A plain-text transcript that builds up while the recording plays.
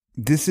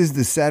This is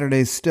the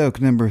Saturday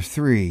Stoke number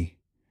 3.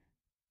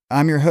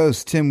 I'm your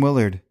host, Tim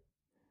Willard.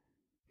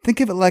 Think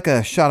of it like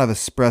a shot of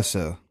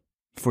espresso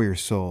for your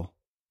soul.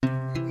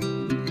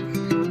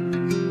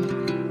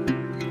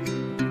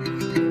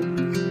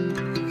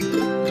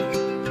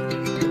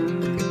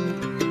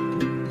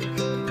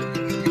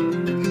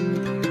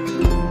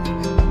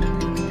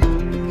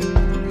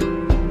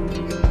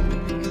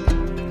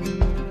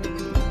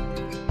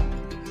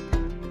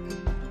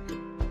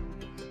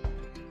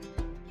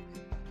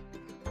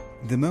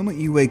 The moment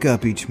you wake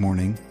up each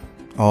morning,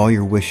 all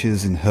your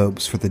wishes and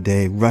hopes for the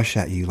day rush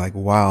at you like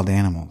wild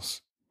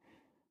animals.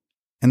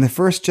 And the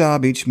first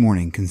job each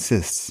morning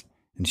consists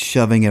in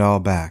shoving it all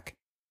back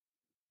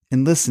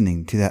and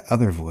listening to that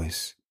other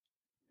voice,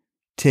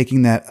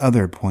 taking that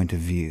other point of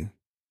view,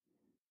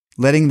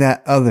 letting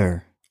that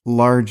other,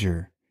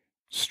 larger,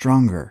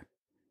 stronger,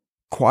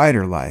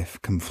 quieter life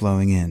come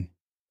flowing in.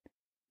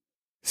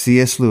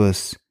 C.S.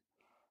 Lewis,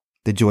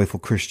 The Joyful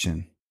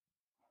Christian.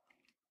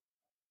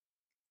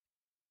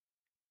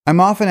 I'm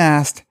often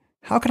asked,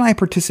 how can I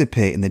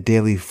participate in the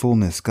daily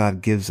fullness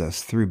God gives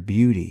us through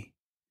beauty?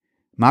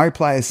 My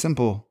reply is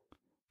simple: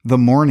 the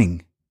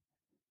morning.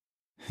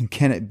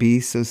 Can it be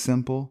so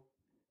simple?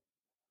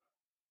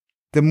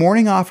 The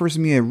morning offers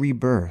me a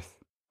rebirth,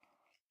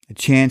 a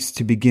chance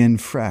to begin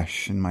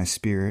fresh in my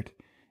spirit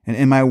and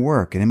in my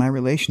work and in my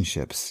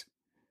relationships.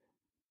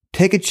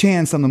 Take a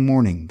chance on the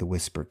morning, the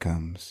whisper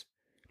comes.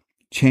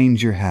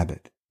 Change your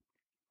habit.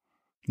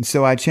 And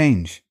so I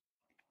change.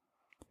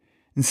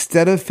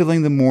 Instead of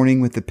filling the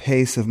morning with the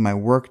pace of my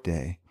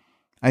workday,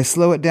 I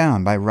slow it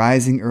down by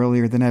rising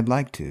earlier than I'd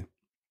like to.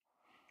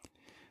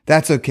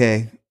 That's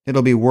okay.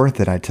 It'll be worth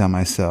it, I tell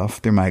myself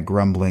through my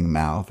grumbling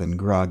mouth and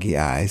groggy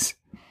eyes.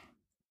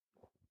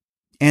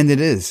 And it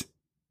is.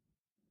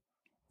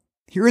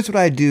 Here is what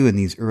I do in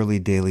these early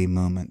daily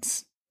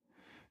moments.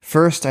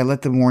 First, I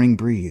let the morning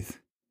breathe.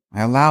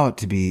 I allow it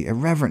to be a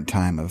reverent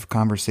time of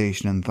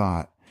conversation and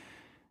thought.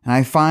 And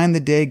I find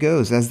the day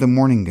goes as the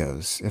morning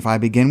goes. If I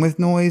begin with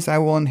noise, I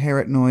will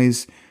inherit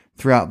noise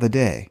throughout the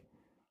day.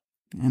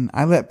 And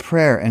I let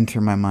prayer enter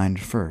my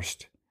mind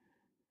first.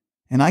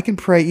 And I can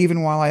pray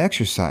even while I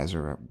exercise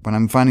or when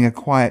I'm finding a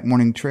quiet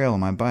morning trail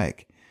on my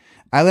bike.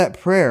 I let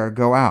prayer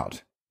go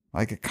out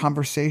like a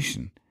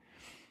conversation.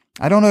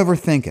 I don't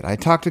overthink it. I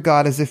talk to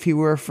God as if He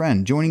were a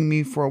friend, joining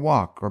me for a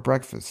walk or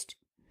breakfast.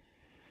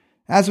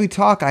 As we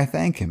talk, I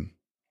thank Him.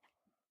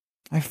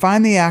 I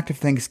find the act of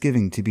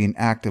thanksgiving to be an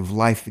act of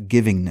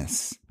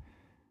life-givingness.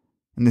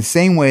 In the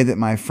same way that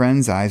my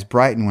friend's eyes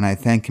brighten when I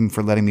thank him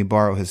for letting me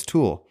borrow his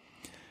tool.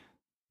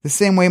 The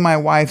same way my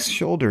wife's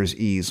shoulders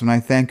ease when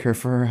I thank her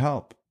for her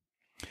help.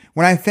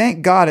 When I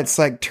thank God, it's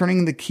like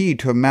turning the key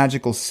to a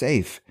magical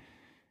safe.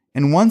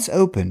 And once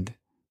opened,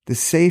 the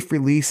safe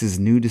releases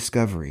new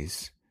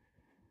discoveries.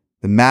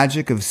 The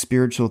magic of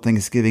spiritual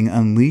thanksgiving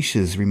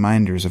unleashes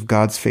reminders of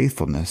God's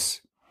faithfulness,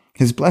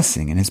 His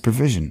blessing, and His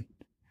provision.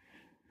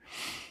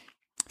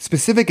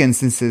 Specific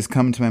instances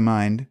come to my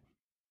mind,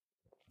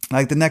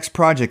 like the next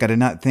project I did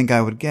not think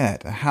I would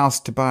get, a house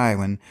to buy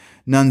when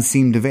none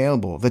seemed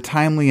available, the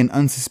timely and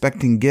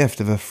unsuspecting gift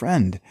of a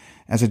friend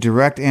as a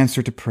direct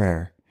answer to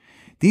prayer.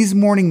 These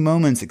morning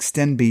moments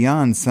extend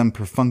beyond some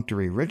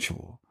perfunctory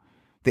ritual.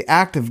 The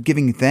act of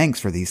giving thanks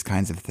for these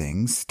kinds of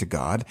things to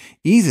God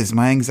eases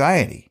my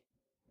anxiety.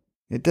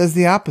 It does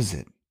the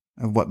opposite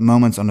of what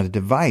moments on a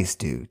device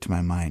do to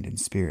my mind and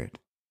spirit.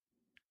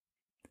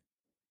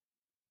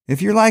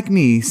 If you're like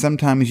me,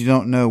 sometimes you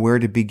don't know where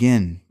to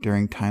begin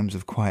during times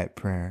of quiet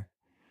prayer.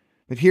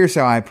 But here's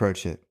how I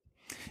approach it.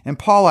 And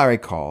Paul, I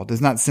recall, does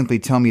not simply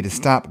tell me to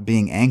stop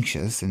being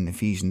anxious in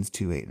Ephesians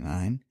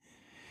 2:8-9.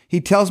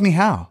 He tells me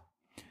how.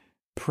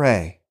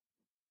 Pray,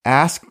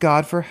 ask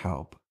God for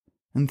help,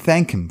 and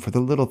thank Him for the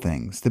little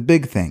things, the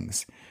big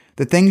things,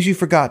 the things you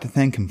forgot to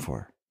thank Him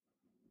for.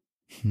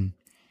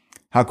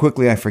 How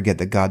quickly I forget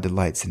that God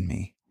delights in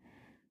me,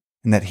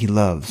 and that He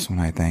loves when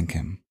I thank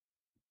Him.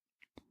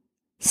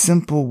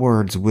 Simple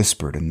words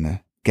whispered in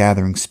the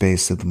gathering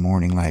space of the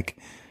morning like,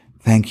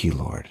 "Thank you,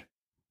 Lord."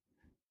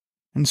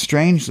 And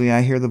strangely,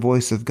 I hear the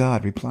voice of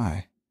God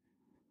reply.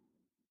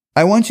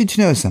 "I want you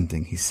to know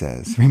something," He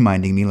says,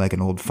 reminding me like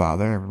an old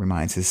father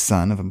reminds his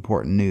son of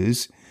important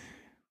news.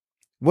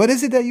 "What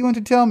is it that you want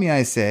to tell me?"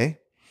 I say.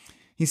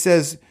 He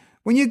says,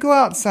 "When you go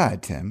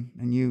outside, Tim,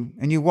 and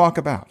you walk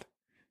about,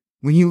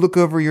 when you look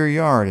over your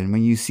yard and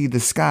when you see the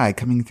sky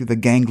coming through the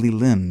gangly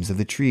limbs of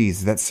the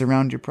trees that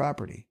surround your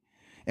property,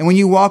 and when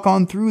you walk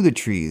on through the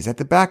trees at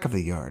the back of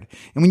the yard,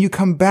 and when you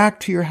come back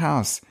to your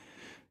house,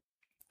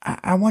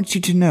 I want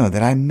you to know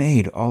that I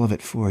made all of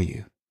it for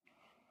you.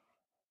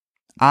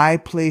 I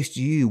placed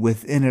you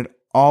within it,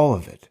 all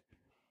of it.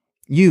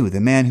 You, the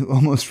man who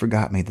almost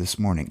forgot me this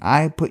morning,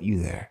 I put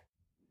you there."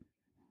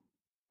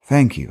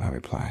 "Thank you," I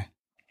reply.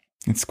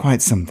 "It's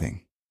quite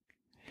something."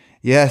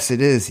 "Yes,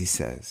 it is," he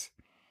says.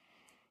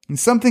 "And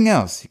something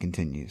else," he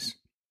continues.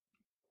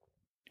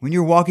 "When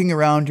you're walking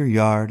around your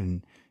yard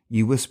and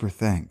you whisper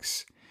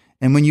thanks,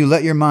 and when you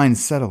let your mind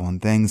settle on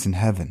things in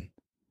heaven,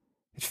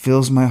 it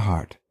fills my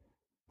heart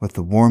with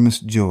the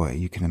warmest joy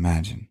you can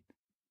imagine.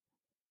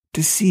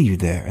 To see you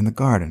there in the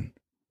garden,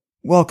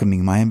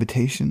 welcoming my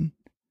invitation,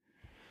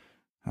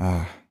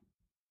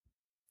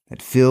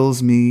 it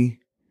fills me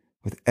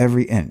with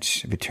every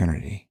inch of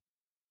eternity.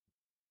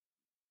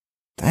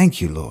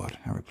 Thank you, Lord,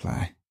 I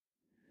reply.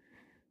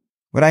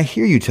 What I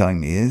hear you telling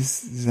me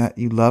is that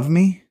you love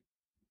me?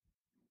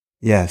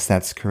 Yes,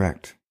 that's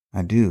correct.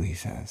 I do, he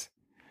says.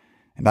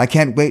 And I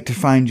can't wait to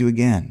find you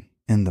again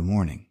in the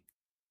morning.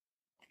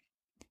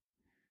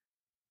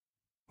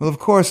 Well, of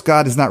course,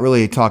 God does not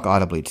really talk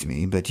audibly to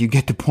me, but you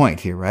get the point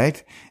here,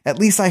 right? At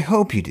least I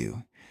hope you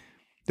do.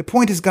 The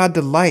point is God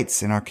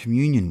delights in our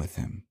communion with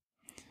him.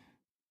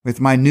 With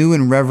my new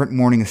and reverent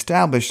morning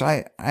established,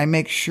 I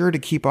make sure to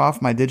keep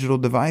off my digital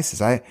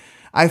devices.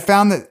 I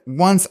found that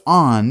once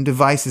on,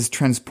 devices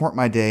transport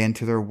my day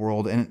into their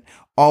world and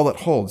all it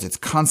holds. Its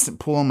constant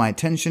pull on my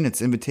attention,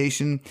 its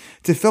invitation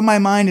to fill my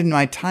mind and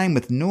my time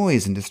with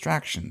noise and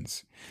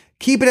distractions.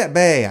 Keep it at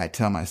bay, I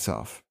tell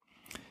myself.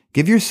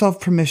 Give yourself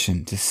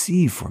permission to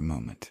see for a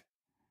moment.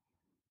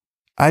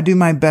 I do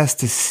my best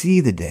to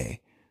see the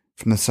day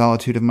from the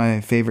solitude of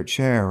my favorite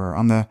chair or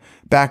on the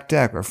back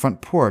deck or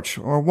front porch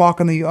or walk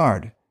in the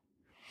yard.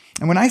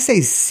 And when I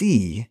say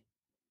see,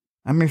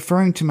 I'm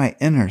referring to my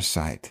inner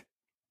sight.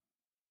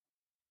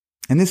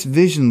 And this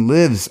vision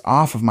lives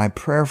off of my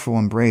prayerful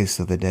embrace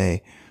of the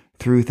day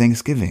through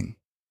Thanksgiving.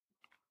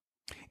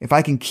 If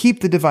I can keep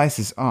the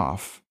devices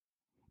off,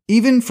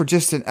 even for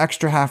just an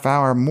extra half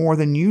hour more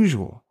than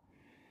usual,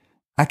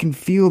 I can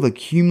feel the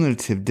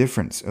cumulative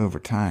difference over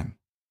time.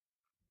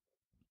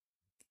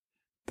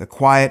 The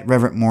quiet,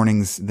 reverent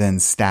mornings then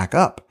stack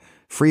up,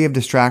 free of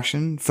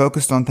distraction,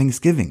 focused on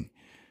Thanksgiving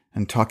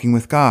and talking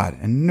with God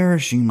and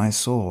nourishing my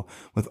soul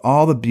with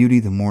all the beauty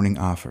the morning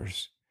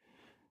offers.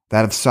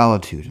 That of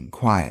solitude and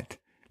quiet,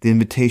 the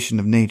invitation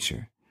of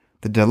nature,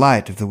 the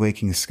delight of the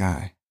waking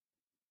sky.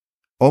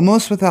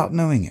 Almost without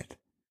knowing it,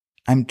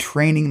 I'm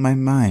training my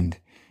mind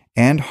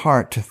and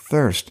heart to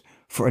thirst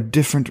for a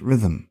different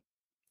rhythm.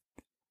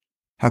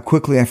 How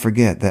quickly I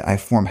forget that I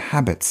form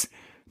habits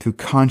through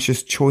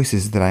conscious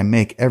choices that I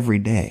make every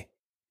day.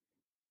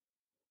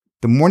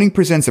 The morning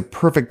presents a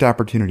perfect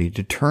opportunity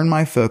to turn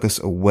my focus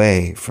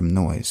away from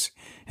noise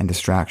and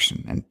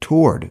distraction and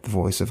toward the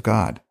voice of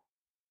God,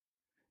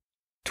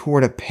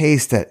 toward a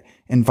pace that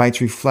invites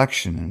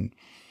reflection and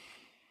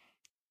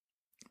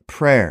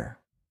prayer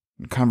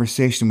and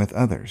conversation with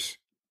others,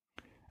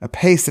 a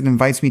pace that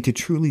invites me to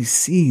truly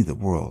see the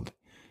world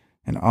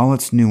in all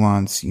its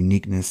nuance,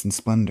 uniqueness, and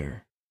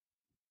splendor.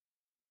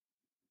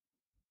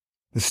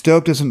 The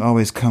Stoke doesn't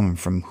always come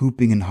from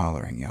hooping and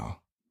hollering, y'all.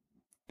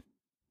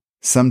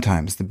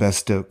 Sometimes the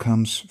best Stoke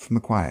comes from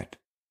the quiet.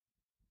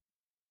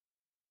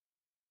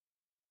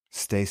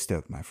 Stay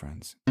stoked, my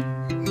friends.